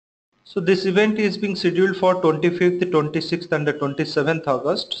So this event is being scheduled for 25th, 26th and 27th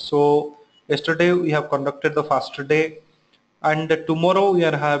August. So yesterday we have conducted the first day and tomorrow we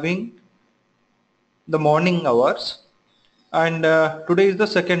are having the morning hours, and today is the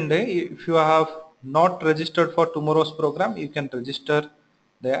second day. If you have not registered for tomorrow's program, you can register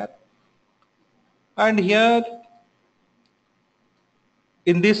there. And here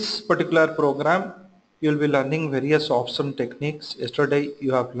in this particular program you will be learning various option techniques. Yesterday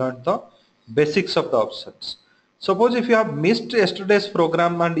you have learned the basics of the options. Suppose if you have missed yesterday's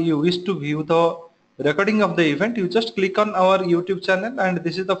program and you wish to view the recording of the event, you just click on our YouTube channel and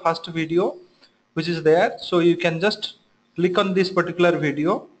this is the first video which is there. So you can just click on this particular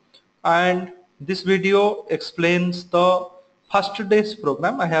video, and this video explains the first day's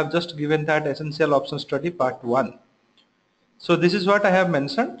program. I have just given that essential option study part 1. So this is what I have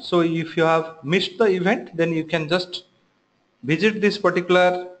mentioned. So if you have missed the event, then you can just visit this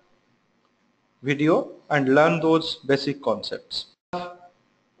particular video and learn those basic concepts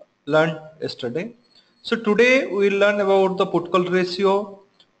learned yesterday. So today we will learn about the put call ratio,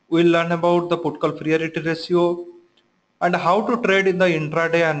 we will learn about the put call priority ratio, and how to trade in the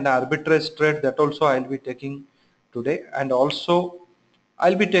intraday and arbitrage trade. That also I will be taking today, and also I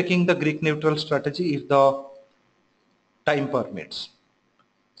will be taking the Greek neutral strategy if the time permits.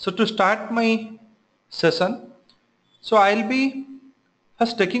 So to start my session, so I'll be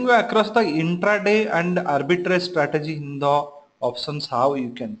first taking you across the intraday and arbitrage strategy in the options, how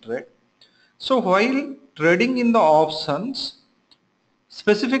you can trade. So while trading in the options,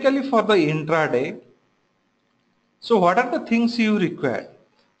 specifically for the intraday, so what are the things you require?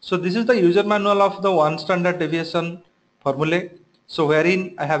 So this is the user manual of the one standard deviation formulae. So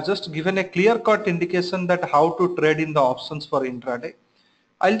wherein I have just given a clear-cut indication that how to trade in the options for intraday.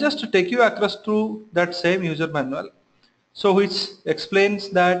 I'll just take you across through that same user manual, so which explains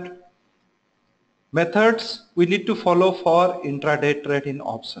that methods we need to follow for intraday trade in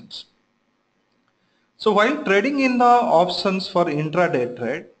options. So while trading in the options for intraday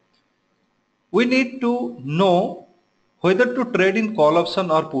trade, we need to know whether to trade in call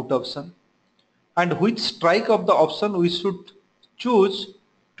option or put option, and which strike of the option we should choose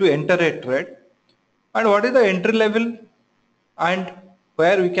to enter a trade, and what is the entry level, and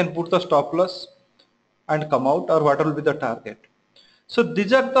where we can put the stop loss and come out, or what will be the target. So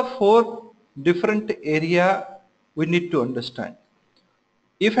these are the 4 different area we need to understand.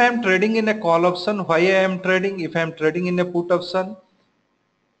 If I am trading in a call option, why I am trading? If I am trading in a put option,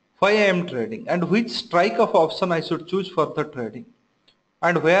 why I am trading, and which strike of option I should choose for the trading,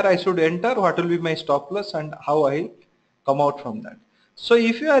 and where I should enter, what will be my stop loss, and how I will come out from that. So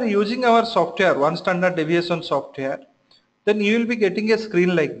if you are using our software, one standard deviation software, then you will be getting a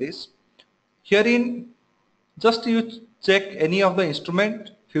screen like this. Herein just you check any of the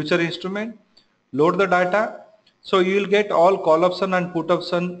instrument, future instrument, load the data. So you will get all call option and put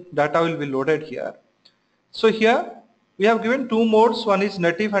option data will be loaded here. So here we have given 2 modes, one is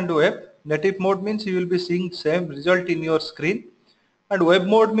native and web. Native mode means you will be seeing same result in your screen, and web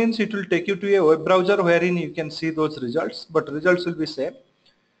mode means it will take you to a web browser wherein you can see those results, but results will be same.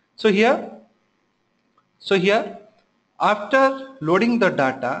 So here after loading the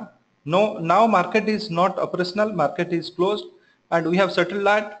data, now market is not operational, market is closed, and we have settled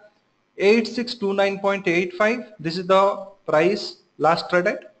at 8629.85. this is the price last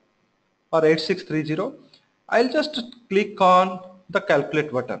traded, or 8630. I'll just click on the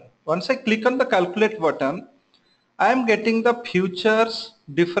calculate button. Once I click on the calculate button, I am getting the futures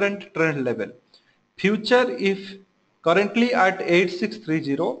different trend level. Future if currently at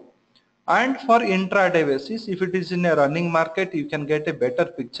 8630, and for intraday basis, if it is in a running market, you can get a better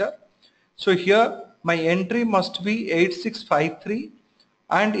picture. So here my entry must be 8653,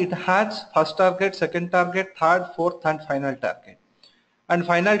 and it has first target, second target, third, fourth and final target. And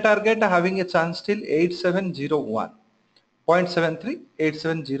final target having a chance till 8701, 0.73,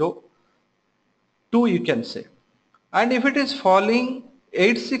 8702 you can say. And if it is falling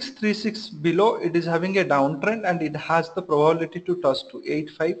 8636 below, it is having a downtrend and it has the probability to touch to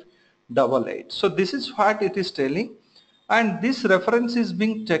 8588. So this is what it is telling, and this reference is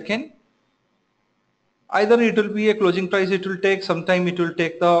being taken. Either it will be a closing price, it will take, sometime it will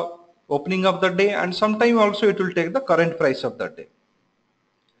take the opening of the day, and sometime also it will take the current price of the day.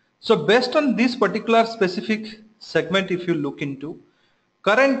 So based on this particular specific segment, if you look into,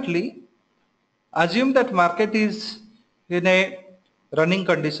 currently assume that market is in a running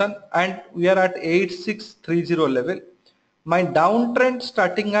condition and we are at 8630 level. My downtrend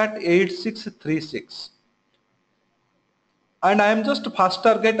starting at 8636, and I am just first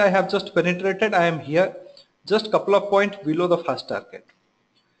target, I have just penetrated, I am here just couple of points below the first target.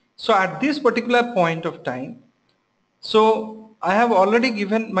 So at this particular point of time, so I have already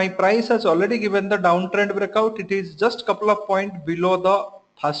given, my price has already given the downtrend breakout. It is just couple of points below the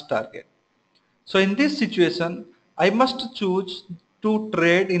first target. So in this situation, I must choose to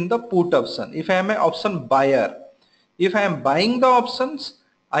trade in the put option. If I am an option buyer, if I am buying the options,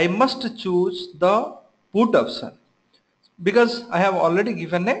 I must choose the put option, because I have already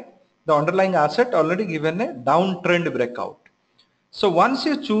given the underlying asset already given a downtrend breakout. So once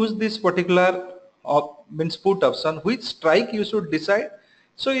you choose this particular means put option, which strike you should decide.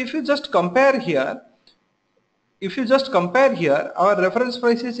 So if you just compare here, our reference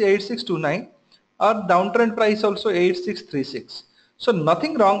price is 8629, our downtrend price also 8636. So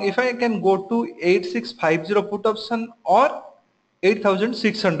nothing wrong if I can go to 8650 put option or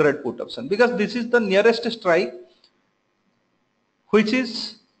 8600 put option, because this is the nearest strike which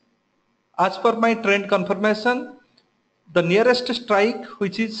is, as per my trend confirmation, the nearest strike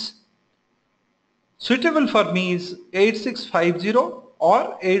which is suitable for me is 8650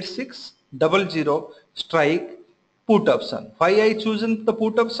 or 8600 strike put option. Why I chosen the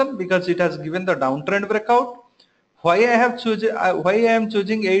put option? Because it has given the downtrend breakout. Why I am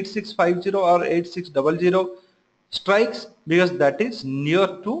choosing 8650 or 8600 strikes? Because that is near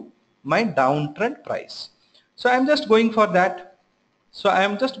to my downtrend price. So I am just going for that.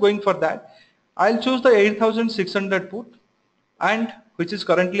 I'll choose the 8600 put, and which is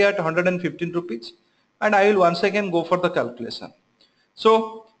currently at 115 rupees, and I will once again go for the calculation.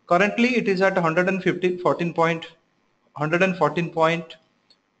 So currently it is at 115,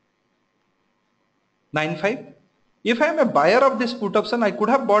 114.95. If I am a buyer of this put option, I could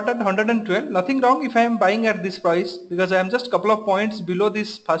have bought at 112. Nothing wrong if I am buying at this price, because I am just couple of points below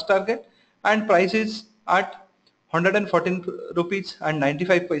this first target and price is at 114 rupees and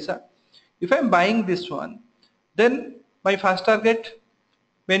 95 paisa. If I am buying this one, then my first target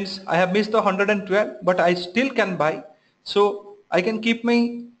means I have missed the 112, but I still can buy. So I can keep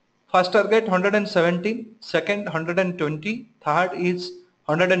my first target 117, second 120, third is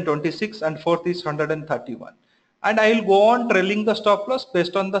 126, and fourth is 131. And I will go on trailing the stop loss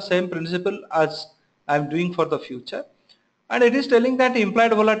based on the same principle as I am doing for the future. And it is telling that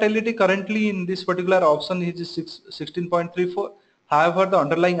implied volatility currently in this particular option is 16.34. However, the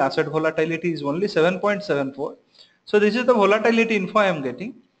underlying asset volatility is only 7.74. So this is the volatility info I am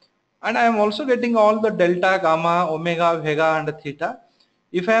getting. And I am also getting all the delta, gamma, omega, vega and theta.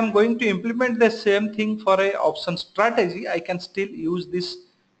 If I am going to implement the same thing for a option strategy, I can still use this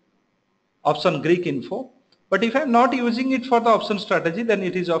option Greek info. But if I am not using it for the option strategy, then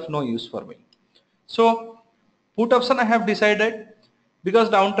it is of no use for me. So put option I have decided because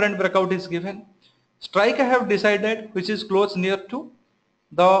downtrend breakout is given. Strike I have decided, which is close near to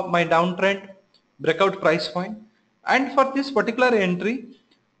my downtrend breakout price point. And for this particular entry,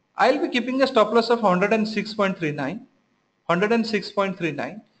 I will be keeping a stop loss of 106.39,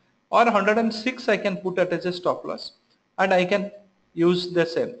 106.39 or 106 I can put it as a stop loss, and I can use the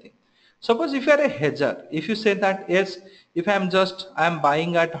same thing. Suppose if you are a hedger, if you say that yes, if I am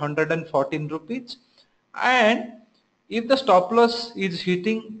buying at 114 rupees, and if the stop loss is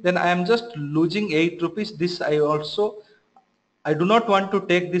hitting, then I am just losing 8 rupees. This I do not want to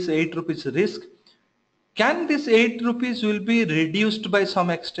take this 8 rupees risk. Can this 8 rupees will be reduced by some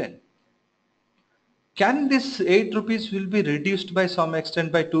extent? Can this 8 rupees will be reduced by some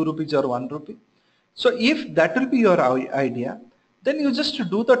extent by 2 rupees or 1 rupee? So if that will be your idea, then you just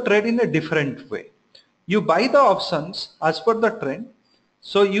do the trade in a different way. You buy the options as per the trend.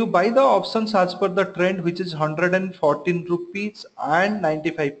 So you buy the options as per the trend, which is 114 rupees and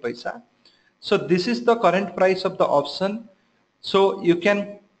 95 paisa. So this is the current price of the option. So you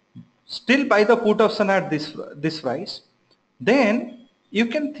can still buy the put option at this price. Then you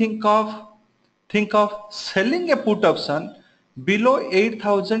can think of selling a put option below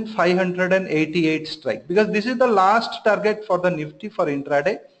 8,588 strike, because this is the last target for the Nifty for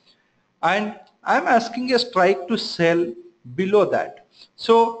intraday, and I am asking a strike to sell below that.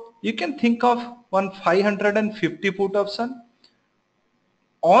 So you can think of one 550 put option,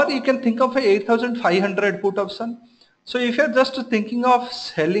 or you can think of a 8,500 put option. So if you are just thinking of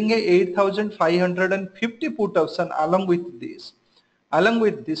selling a 8,550 put option along with this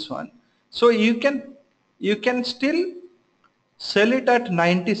one, so you can still sell it at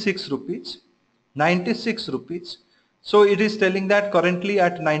 96 rupees. So it is telling that currently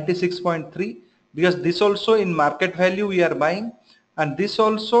at 96.3, because this also in market value we are buying, and this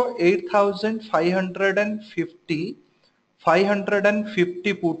also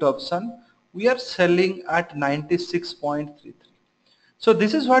 8,550 put option we are selling at 96.33. So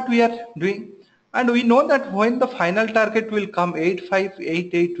this is what we are doing. And we know that when the final target will come,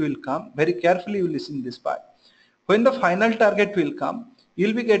 8588 will come, very carefully you listen this part. When the final target will come,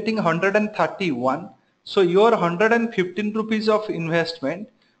 you'll be getting 131. So your 115 rupees of investment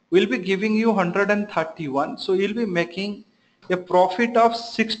will be giving you 131. So you'll be making a profit of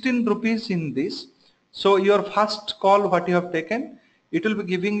 16 rupees in this. So your first call what you have taken, it will be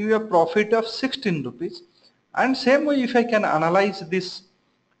giving you a profit of 16 rupees. And same way if I can analyze this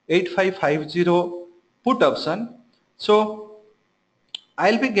 8550 put option, so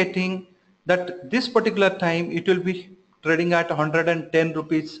I'll be getting that this particular time it will be trading at 110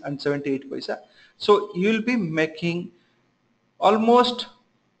 rupees and 78 paisa. So you will be making almost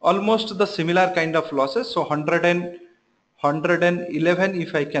the similar kind of losses. So 111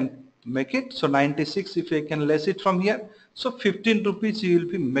 if I can make it, so 96 if I can less it from here, so 15 rupees you will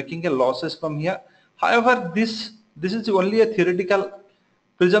be making a losses from here. However, this is only a theoretical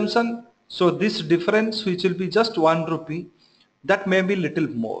presumption, so this difference which will be just 1 rupee, that may be little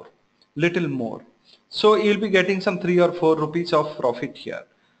more, so you'll be getting some 3 or 4 rupees of profit here.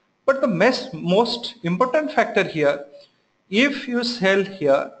 But the most important factor here, if you sell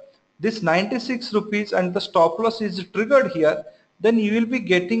here this 96 rupees and the stop loss is triggered here, then you will be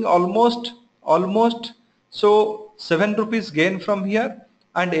getting almost so 7 rupees gain from here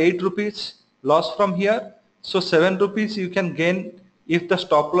and 8 rupees loss from here. So 7 rupees you can gain if the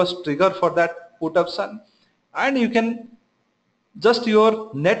stop loss trigger for that put option, and you can just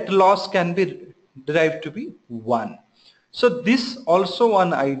your net loss can be derived to be 1. So this also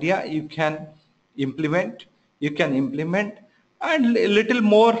one idea you can implement, and a little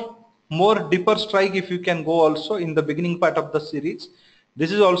more deeper strike if you can go also in the beginning part of the series.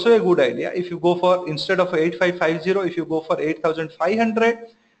 This is also a good idea. If you go for, instead of 8550, if you go for 8500,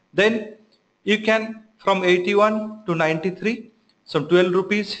 then you can from 81 to 93, so 12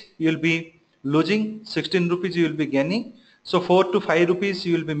 rupees you will be losing, 16 rupees you will be gaining, so 4 to 5 rupees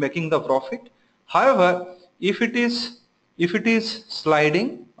you will be making the profit. However, if it is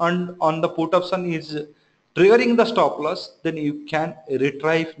sliding and on the put option is triggering the stop loss, then you can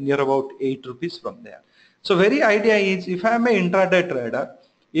retrieve near about 8 rupees from there. So very idea is, if I am an intraday trader,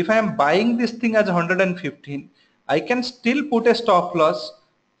 if I am buying this thing as 115, I can still put a stop loss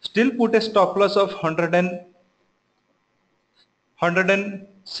of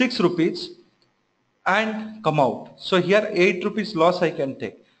 106 rupees and come out. So here 8 rupees loss I can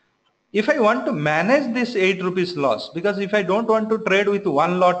take. If I want to manage this 8 rupees loss, because if I don't want to trade with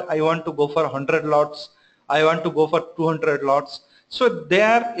one lot, I want to go for 100 lots, I want to go for 200 lots. So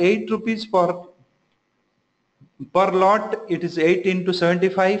there 8 rupees per lot, it is 8 into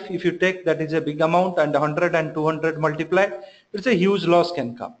 75. If you take, that is a big amount, and 100 and 200 multiplied, it's a huge loss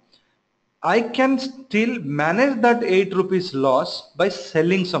can come. I can still manage that 8 rupees loss by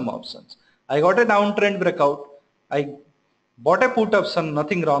selling some options. I got a downtrend breakout, I bought a put option,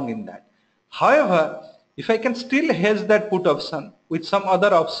 nothing wrong in that. However, if I can still hedge that put option with some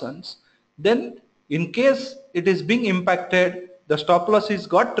other options, then in case it is being impacted, the stop loss is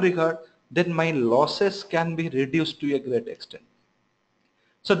got triggered, then my losses can be reduced to a great extent.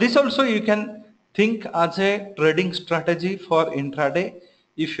 So this also you can think as a trading strategy for intraday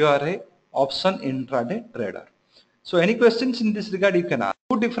if you are a option intraday trader. So any questions in this regard you can ask.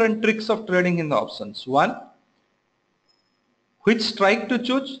 Two different tricks of trading in the options. One, which strike to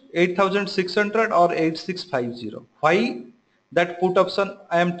choose, 8600 or 8650. Why that put option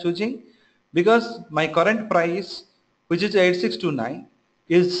I am choosing? Because my current price, which is 8629,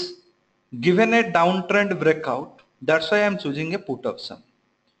 is given a downtrend breakout. That's why I am choosing a put option.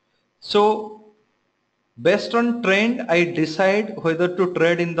 So based on trend, I decide whether to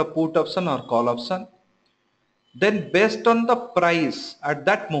trade in the put option or call option. Then based on the price at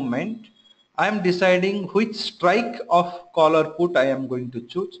that moment, I am deciding which strike of call or put I am going to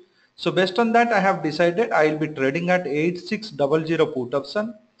choose. So based on that, I have decided I will be trading at 8600 put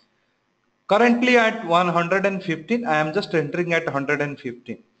option. Currently at 115, I am just entering at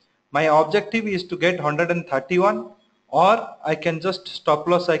 115. My objective is to get 131, or I can just stop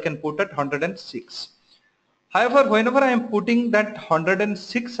loss I can put at 106. However, whenever I am putting that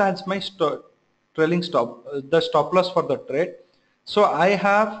 106 as my trailing stop, the stop loss for the trade, so I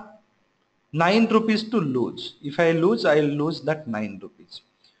have 9 rupees to lose. If I lose, I will lose that 9 rupees.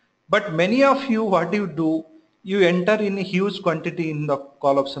 But many of you, what you do, you enter in a huge quantity in the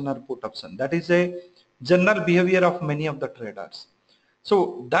call option or put option. That is a general behavior of many of the traders.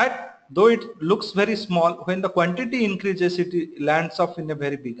 So that, though it looks very small, when the quantity increases, it lands up in a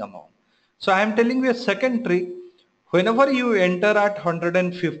very big amount. So I am telling you a second trick. Whenever you enter at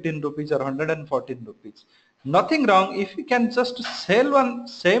 115 rupees or 114 rupees, nothing wrong if you can just sell one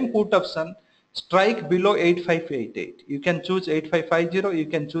same put option strike below 8588. You can choose 8550, you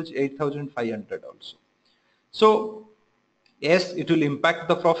can choose 8500 also. So yes, it will impact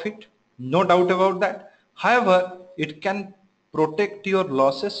the profit, no doubt about that. However, it can protect your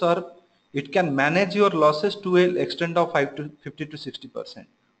losses, or it can manage your losses to an extent of 50 to 60%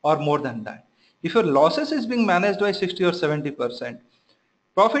 or more than that. If your losses is being managed by 60 or 70%,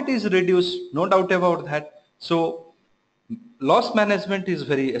 profit is reduced, no doubt about that. So loss management is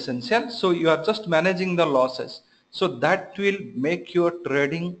very essential. So you are just managing the losses, so that will make your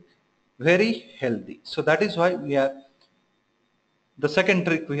trading very healthy. So that is why we are, the second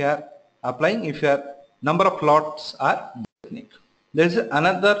trick we are applying if your number of lots are technique. There is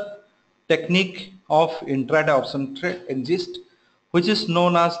another technique of intraday option trade exists, which is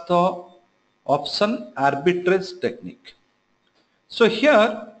known as the option arbitrage technique. So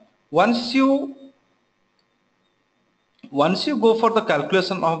here, once you go for the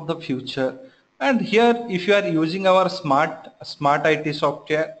calculation of the future, and here if you are using our smart IT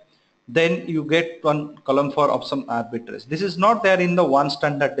software, then you get one column for option arbitrage. This is not there in the one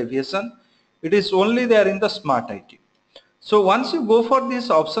standard deviation, it is only there in the smart IT. So once you go for this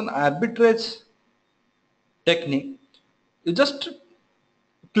option arbitrage technique, you just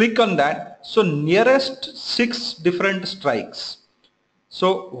click on that. So nearest 6 different strikes,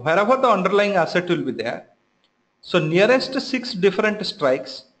 so wherever the underlying asset will be there, so nearest 6 different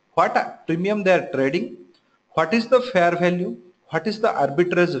strikes, what premium they are trading, what is the fair value, what is the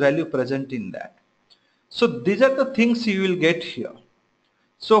arbitrage value present in that. So these are the things you will get here.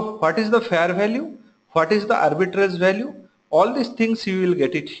 So what is the fair value, what is the arbitrage value, all these things you will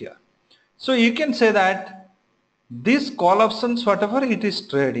get it here. So you can say that these call options, whatever it is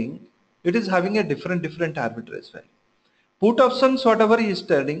trading, it is having a different arbitrage value. Put options, whatever is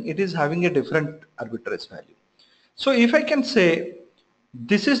trading, it is having a different arbitrage value. So if I can say,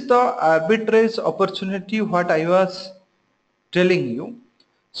 this is the arbitrage opportunity what I was telling you.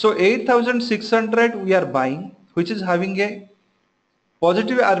 So 8600 we are buying, which is having a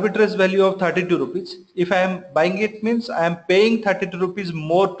positive arbitrage value of 32 rupees. If I am buying it, means I am paying 32 rupees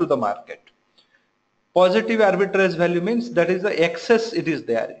more to the market. Positive arbitrage value means that is the excess it is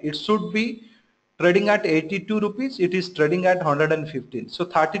there. It should be trading at 82 rupees, it is trading at 115. So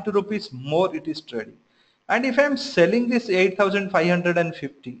 32 rupees more it is trading. And if I am selling this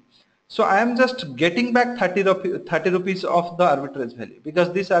 8550, so I am just getting back 30 rupees of the arbitrage value,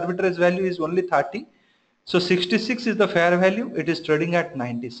 because this arbitrage value is only 30. So 66 is the fair value, it is trading at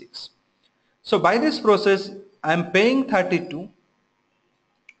 96. So by this process, I am paying 32,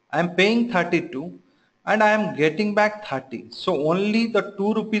 and I am getting back 30. So only the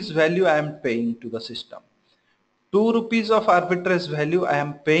 2 rupees value I am paying to the system. 2 rupees of arbitrage value I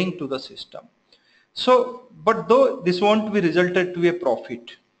am paying to the system. So, but though this won't be resulted to a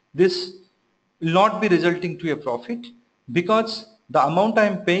profit, this will not be resulting to a profit, because the amount I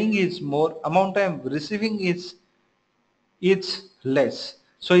am paying is more, amount I am receiving is less.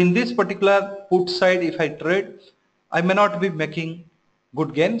 So in this particular put side, if I trade, I may not be making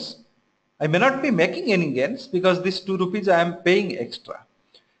good gains. I may not be making any gains, because this 2 rupees I am paying extra.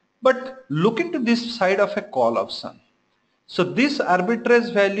 But look into this side of a call option. So this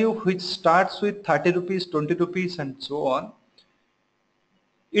arbitrage value, which starts with 30 rupees, 20 rupees and so on,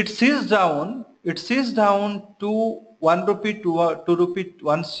 it sees down to 1 rupee, 2 rupee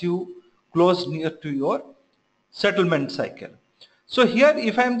once you close near to your settlement cycle. So here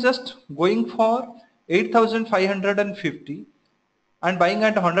if I am just going for 8550 and buying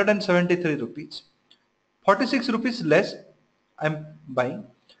at 173 rupees, 46 rupees less I'm buying.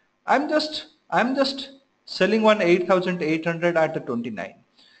 I'm just selling one 8800 at 29.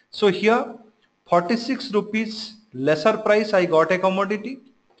 So here 46 rupees lesser price I got a commodity.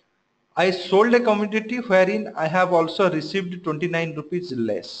 I sold a commodity wherein I have also received 29 rupees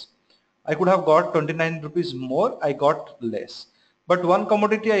less. I could have got 29 rupees more, I got less. But one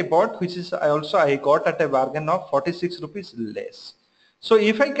commodity I bought, which is I got at a bargain of 46 rupees less. So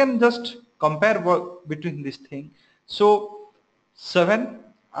if I can just compare between this thing, so 7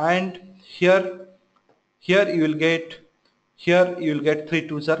 and here you will get 3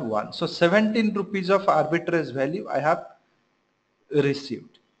 twos are 1. So 17 rupees of arbitrage value I have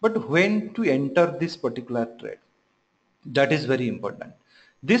received. But when to enter this particular trade, that is very important.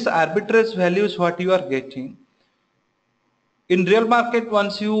 This arbitrage value is what you are getting. In real market,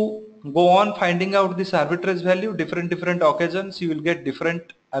 once you go on finding out this arbitrage value, different occasions, you will get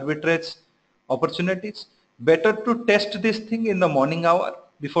different arbitrage opportunities. Better to test this thing in the morning hour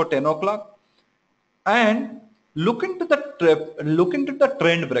before 10 o'clock and look into the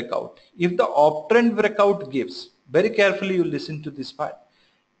trend breakout. If the uptrend breakout gives, very carefully you listen to this part.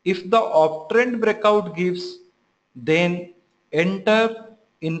 If the uptrend breakout gives, then enter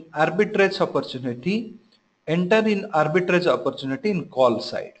in arbitrage opportunity, in call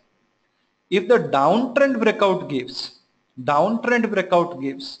side. If the downtrend breakout gives,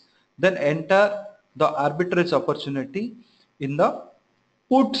 then enter the arbitrage opportunity in the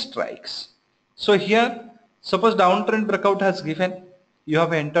put strikes. So here, suppose downtrend breakout has given, you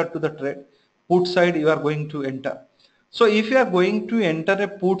have entered to the trade. Put side you are going to enter. So if you are going to enter a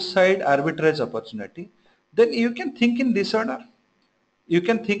put side arbitrage opportunity, then you can think in this order.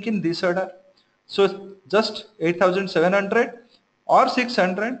 So just 8,700 or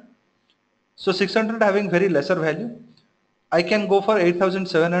 600. So 600 having very lesser value. I can go for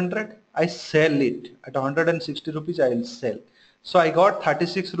 8,700. I sell it at 160 rupees. I will sell. So I got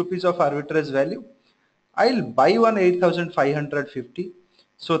 36 rupees of arbitrage value. I'll buy one 8,550.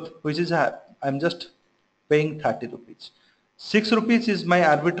 So which is I'm just paying 30 rupees. 6 rupees is my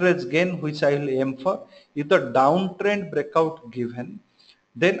arbitrage gain which I will aim for. If the downtrend breakout given,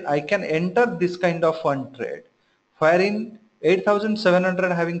 then I can enter this kind of one trade wherein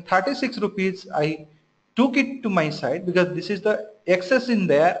 8,700 having 36 rupees I took it to my side because this is the excess in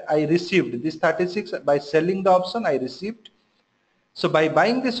there. I received this 36 by selling the option. I received. So by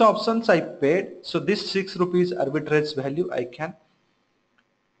buying these options I paid. So this 6 rupees arbitrage value I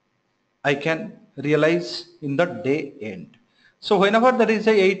can realize in the day end. So whenever there is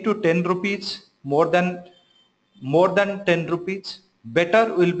a 8 to 10 rupees more than 10 rupees,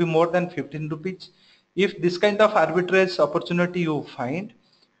 better will be more than 15 rupees. If this kind of arbitrage opportunity you find,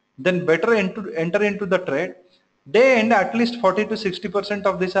 then better enter into the trade. Day end at least 40 to 60%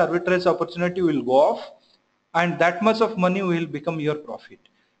 of this arbitrage opportunity will go off, and that much of money will become your profit.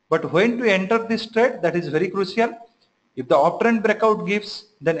 But when to enter this trade, that is very crucial. If the uptrend breakout gives,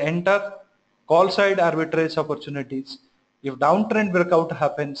 then enter call side arbitrage opportunities. If downtrend breakout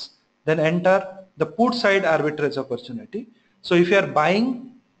happens, then enter the put side arbitrage opportunity. So if you are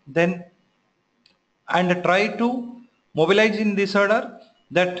buying, then and try to mobilize in this order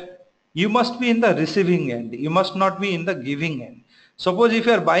that you must be in the receiving end, you must not be in the giving end. Suppose if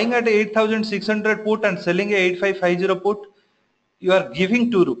you are buying at 8,600 put and selling a 8,550 put, you are giving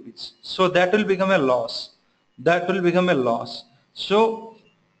 2 rupees, so that will become a loss. So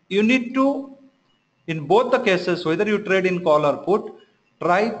you need to, in both the cases, whether you trade in call or put,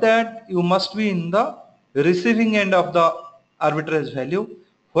 try that you must be in the receiving end of the arbitrage value.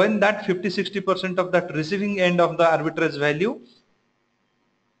 When that 50-60% of that receiving end of the arbitrage value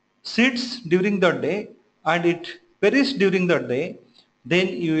sits during the day and it perishes during the day, then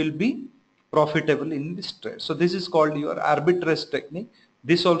you will be profitable in this trade. So this is called your arbitrage technique.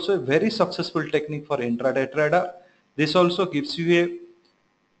 This also a very successful technique for intraday trader. This also gives you a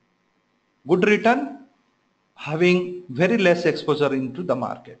good return having very less exposure into the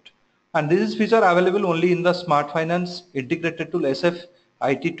market. And this is feature available only in the Smart Finance integrated tool SF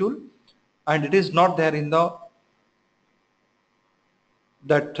IT tool, and it is not there in the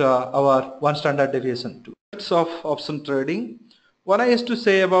our one standard deviation tool. Of option trading, one I used to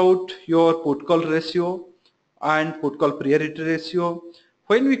say about your put call ratio and put call priority ratio.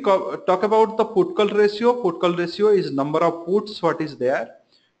 When we talk about the put call ratio is number of puts what is there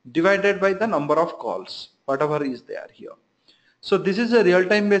divided by the number of calls whatever is there here. So this is a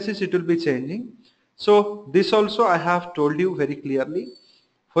real-time basis, it will be changing. So this also I have told you very clearly.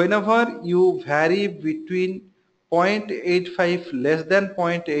 Whenever you vary between 0.85 less than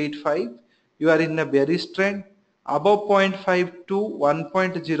 0.85, you are in a bearish trend. Above 0.5 to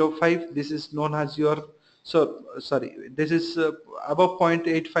 1.05, this is known as your, this is above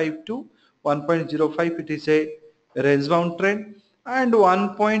 0.85 to 1.05, it is a range bound trend, and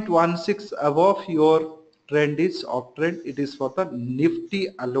 1.16 above your trend is uptrend. It is for the Nifty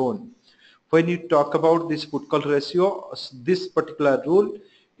alone. When you talk about this put call ratio, this particular rule,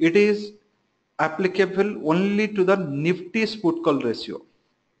 it is applicable only to the Nifty's put call ratio.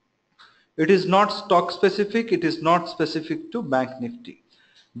 It is not stock specific, it is not specific to Bank Nifty.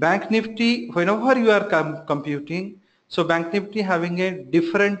 Bank Nifty, whenever you are computing, so Bank Nifty having a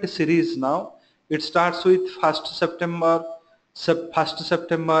different series now. It starts with 1st September,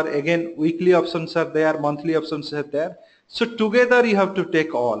 again weekly options are there, monthly options are there. So together you have to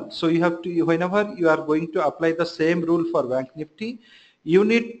take all. So you have to, whenever you are going to apply the same rule for Bank Nifty, you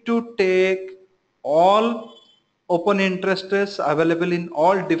need to take all open interests available in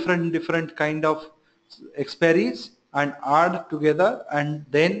all different kind of expiries and add together, and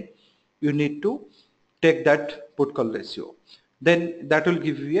then you need to take that put call ratio. Then that will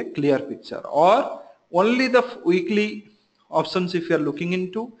give you a clear picture. Or only the weekly options, if you are looking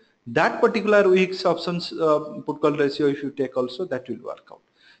into that particular week's options put call ratio, if you take also, that will work out.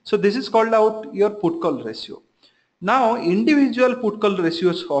 So this is called out your put call ratio. Now individual put call ratio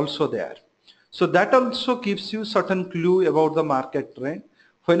is also there. So that also gives you certain clue about the market trend.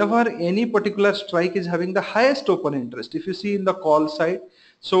 Whenever any particular strike is having the highest open interest, if you see in the call side,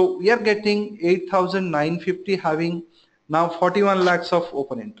 so we are getting 8,950 having now 41 lakhs of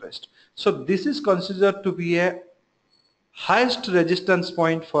open interest. So this is considered to be a highest resistance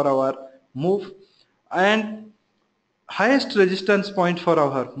point for our move, and highest resistance point for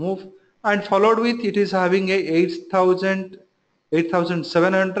our move, and followed with it is having a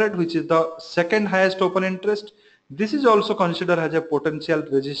 8,700, which is the second highest open interest. This is also considered as a potential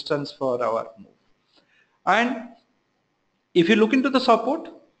resistance for our move. And if you look into the support,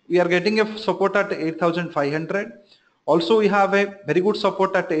 we are getting a support at 8,500. Also we have a very good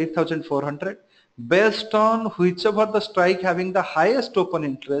support at 8,400. Based on whichever the strike having the highest open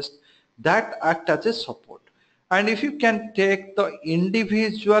interest, that act as a support. And if you can take the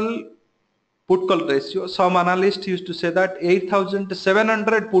individual put call ratio, some analysts used to say that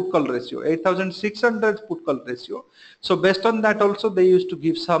 8,700 put call ratio, 8,600 put call ratio. So based on that also they used to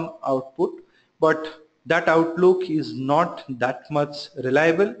give some output, but that outlook is not that much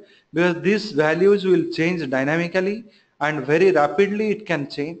reliable, because these values will change dynamically and very rapidly it can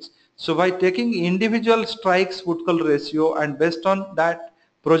change. So by taking individual strikes put call ratio and based on that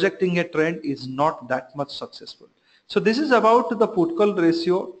projecting a trend is not that much successful. So this is about the put call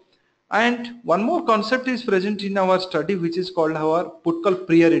ratio. And one more concept is present in our study, which is called our put call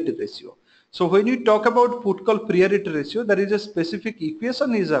priority ratio. So when you talk about put call priority ratio, there is a specific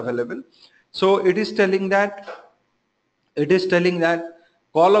equation is available. So it is telling that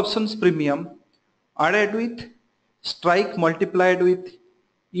call options premium added with strike multiplied with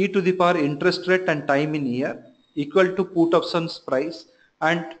e to the power interest rate and time in year equal to put options price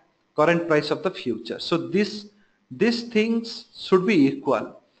and current price of the future. So these things should be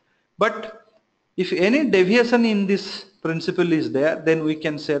equal. But if any deviation in this principle is there, then we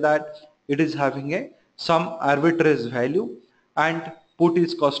can say that it is having a some arbitrage value and put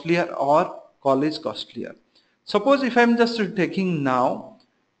is costlier or call is costlier. Suppose if I am just taking now,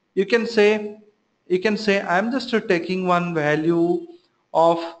 you can say I am just taking one value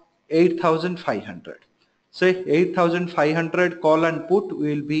of 8,500. Say 8,500 call and put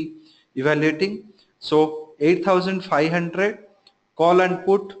we will be evaluating. So 8,500 call and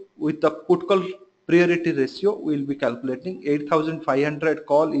put with the put call priority ratio we will be calculating. 8,500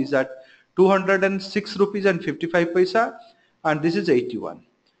 call is at 206 rupees and 55 paisa and this is 81.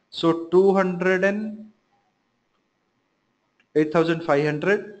 So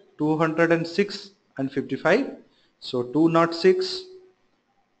 8,500 206 and 55, so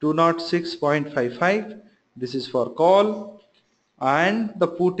 206.55. this is for call and the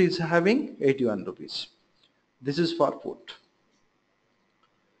put is having 81 rupees. This is for put.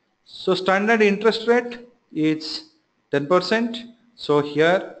 So standard interest rate is 10%. So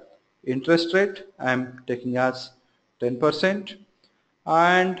here interest rate I am taking as 10%,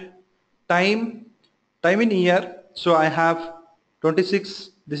 and time in year, so I have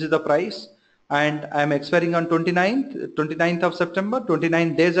 26, this is the price, and I am expiring on 29th of September.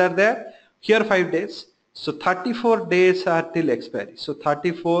 29 days are there, here 5 days, so 34 days are till expiry. So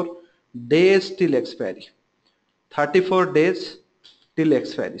 34 days till expiry, 34 days till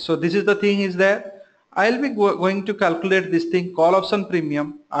expiry. So this is the thing is there. I'll be going to calculate this thing, call option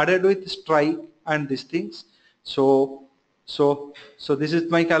premium added with strike and these things. So this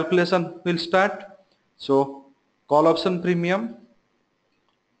is my calculation will start. So call option premium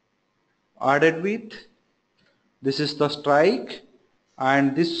added with, this is the strike,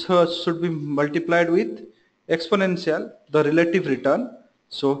 and this should be multiplied with exponential, the relative return.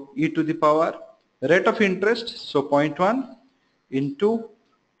 So e to the power rate of interest, so 0.1 into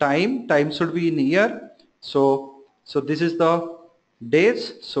time should be in year. So this is the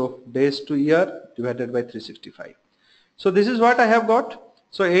days, so days to year divided by 365. So this is what I have got.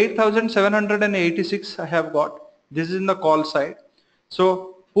 So 8,786 I have got. This is in the call side.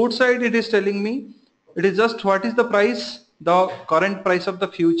 So put side it is telling me it is just what is the price, the current price of the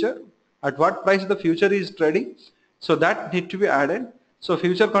future, at what price the future is trading. So that need to be added. So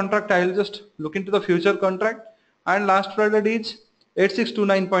future contract, I will just look into the future contract, and last traded is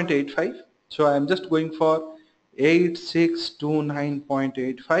 8629.85. So I am just going for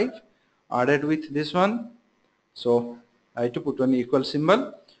 8629.85 added with this one. So I have to put one equal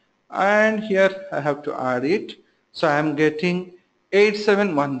symbol, and here I have to add it. So I am getting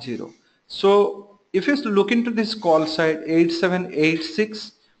 8710. So if you look into this call side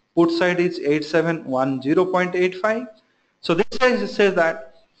 8786, put side is 8710.85. So this says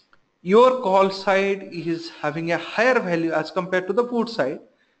that your call side is having a higher value as compared to the put side.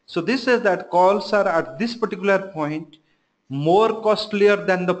 So this says that calls are at this particular point more costlier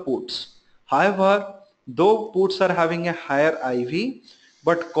than the puts. However, though puts are having a higher IV,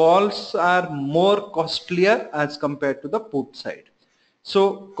 but calls are more costlier as compared to the put side.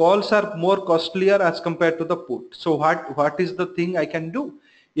 So calls are more costlier as compared to the put. So what is the thing I can do?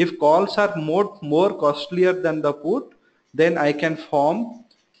 If calls are more costlier than the put, then I can form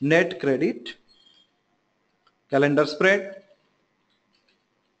net credit calendar spread.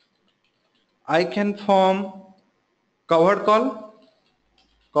 I can form covered call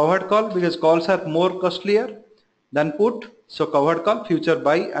because calls are more costlier than put. So covered call, future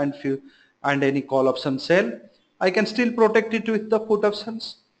buy and any call option sell. I can still protect it with the put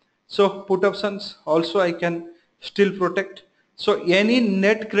options. So put options also I can still protect. So any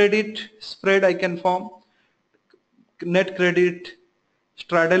net credit spread I can form, net credit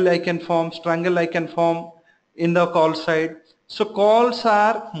straddle I can form, strangle I can form in the call side. So calls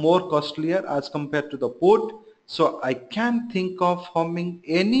are more costlier as compared to the put. So I can think of forming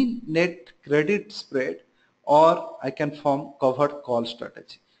any net credit spread, or I can form covered call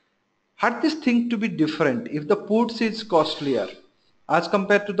strategy. Had this thing to be different, if the puts is costlier as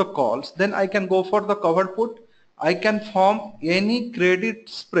compared to the calls, then I can go for the covered put. I can form any credit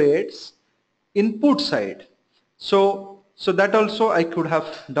spreads in put side. So that also I could have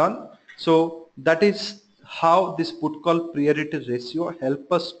done. So that is how this put call priority ratio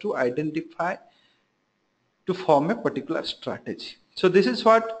help us to identify, to form a particular strategy. So this is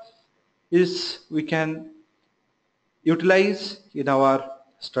what is we can utilize in our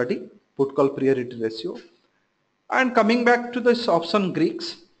study, put call priority ratio. And coming back to this option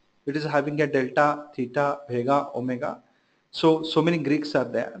Greeks, it is having a delta, theta, vega, omega. So many Greeks are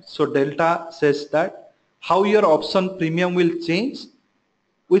there. So delta says that how your option premium will change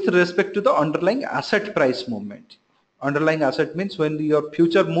with respect to the underlying asset price movement. Underlying asset means when your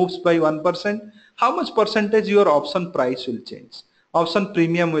future moves by 1%, how much percentage your option price will change. Option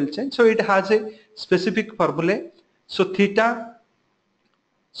premium will change. So it has a specific formula. So theta,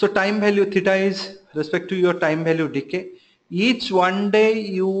 so time value theta is respect to your time value decay. Each one day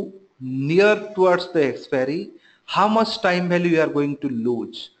you near towards the expiry, how much time value you are going to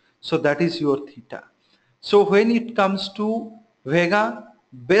lose. So that is your theta. So when it comes to vega,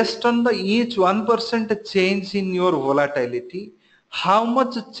 based on the each 1% change in your volatility, how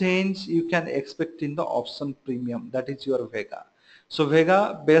much change you can expect in the option premium, that is your vega. So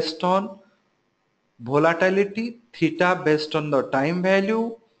vega based on volatility, theta based on the time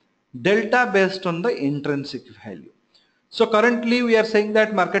value, delta based on the intrinsic value. So currently we are saying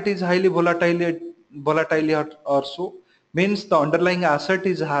that market is highly volatile or so, means the underlying asset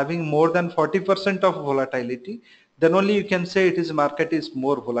is having more than 40% of volatility, then only you can say it is market is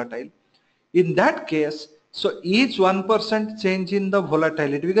more volatile. In that case, so each 1% change in the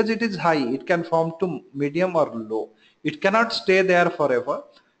volatility, because it is high, it can form to medium or low. It cannot stay there forever.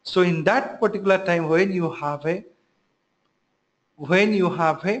 So in that particular time when you have a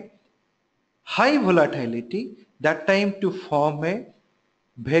high volatility, that time to form a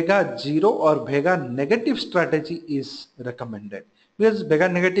vega 0 or vega negative strategy is recommended. Because vega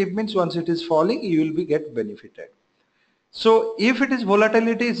negative means once it is falling, you will be get benefited. So if it is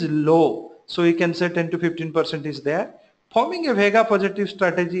volatility is low, so you can say 10 to 15% is there. Forming a vega positive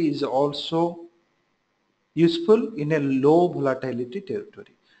strategy is also useful in a low volatility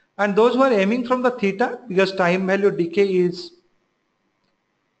territory. And those who are aiming from the theta, because time value decay is,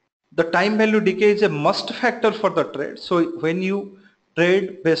 the time value decay is a must factor for the trade. So when you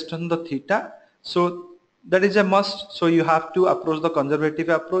trade based on the theta, so that is a must. So you have to approach the conservative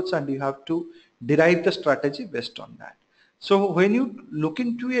approach and you have to derive the strategy based on that. So when you look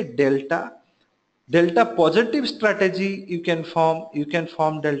into a delta positive strategy, you can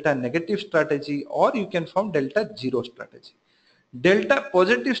form delta negative strategy, or you can form delta 0 strategy. Delta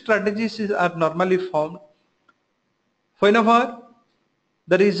positive strategies are normally formed whenever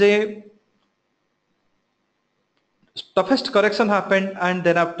there is a toughest correction happened and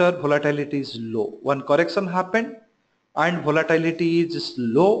then after volatility is low. One correction happened and volatility is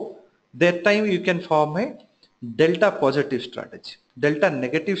low, that time you can form a delta positive strategy. Delta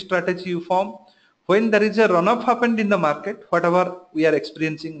negative strategy you form when there is a run-up happened in the market, whatever we are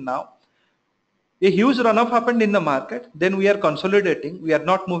experiencing now. A huge run-up happened in the market, then we are consolidating, we are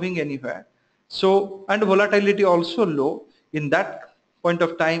not moving anywhere. So, and volatility also low. In that point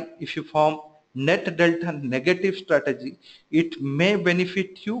of time, if you form net delta negative strategy, it may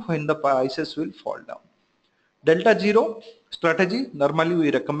benefit you when the prices will fall down. Delta 0 strategy, normally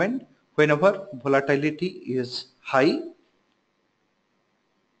we recommend whenever volatility is high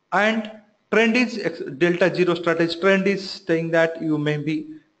and trend is delta 0 strategy. Trend is saying that you may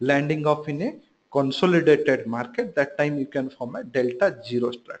be landing off in a consolidated market, that time you can form a delta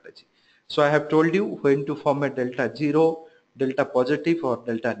zero strategy. So I have told you when to form a delta zero, delta positive or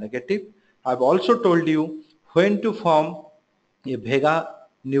delta negative. I've also told you when to form a vega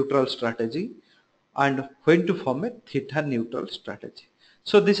neutral strategy and when to form a theta neutral strategy.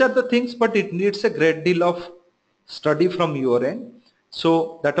 So these are the things, but it needs a great deal of study from your end.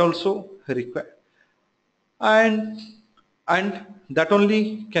 So that also required, and and that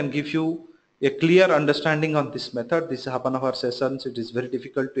only can give you a clear understanding on this method. This is half an hour sessions. It is very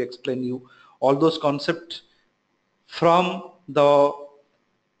difficult to explain you all those concepts from the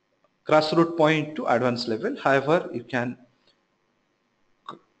grassroots point to advanced level. However, you can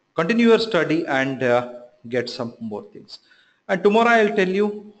continue your study and get some more things. And tomorrow I'll tell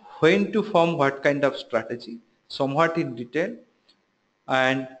you when to form what kind of strategy, somewhat in detail.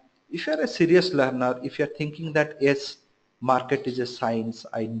 And if you're a serious learner, if you're thinking that yes, market is a science,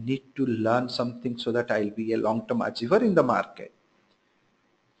 I need to learn something so that I'll be a long-term achiever in the market,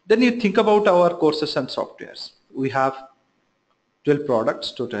 then you think about our courses and softwares. We have 12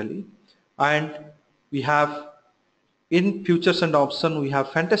 products totally, and we have in futures and option we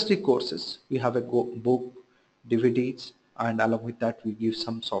have fantastic courses. We have a book, DVDs, and along with that we give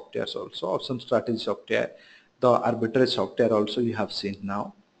some softwares also, option strategy software, the arbitrage software also you have seen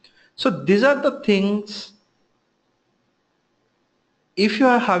now. So these are the things, if you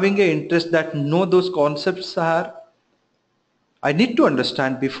are having an interest that know those concepts are I need to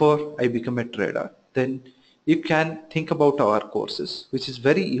understand before I become a trader, then you can think about our courses, which is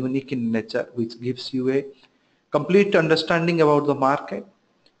very unique in nature, which gives you a complete understanding about the market,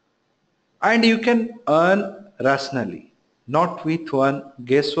 and you can earn rationally, not with one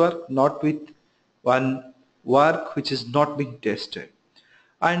guesswork, not with one work which is not being tested,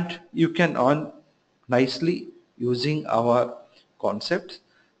 and you can earn nicely using our concepts.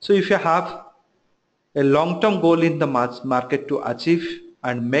 So if you have a long-term goal in the market to achieve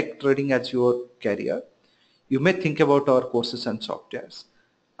and make trading as your career, you may think about our courses and softwares.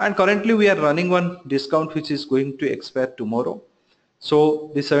 And currently we are running one discount which is going to expire tomorrow.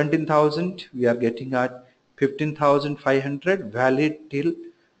 So the 17,000 we are getting at 15,500, valid till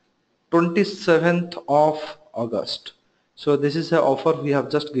 27th of August. So this is an offer we have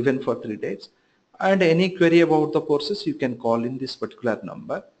just given for 3 days. And any query about the courses, you can call in this particular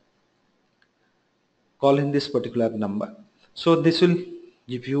number. So this will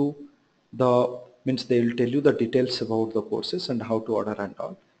give you the, means they will tell you the details about the courses and how to order and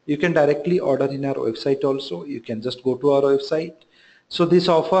all. You can directly order in our website also. You can just go to our website. So this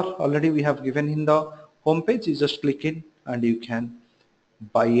offer already we have given in the home page. You just click in and you can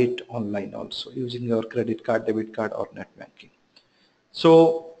buy it online also using your credit card, debit card or net banking.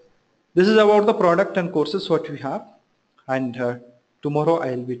 So this is about the product and courses what we have, and tomorrow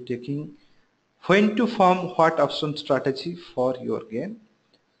I will be taking when to form what option strategy for your gain.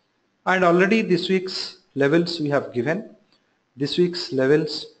 And already this week's levels we have given. This week's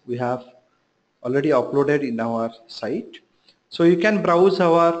levels we have already uploaded in our site. So you can browse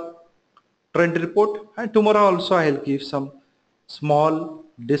our trend report, and tomorrow also I will give some small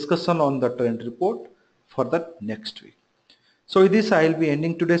discussion on the trend report for the next week. So with this I will be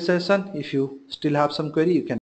ending today's session. If you still have some query, you can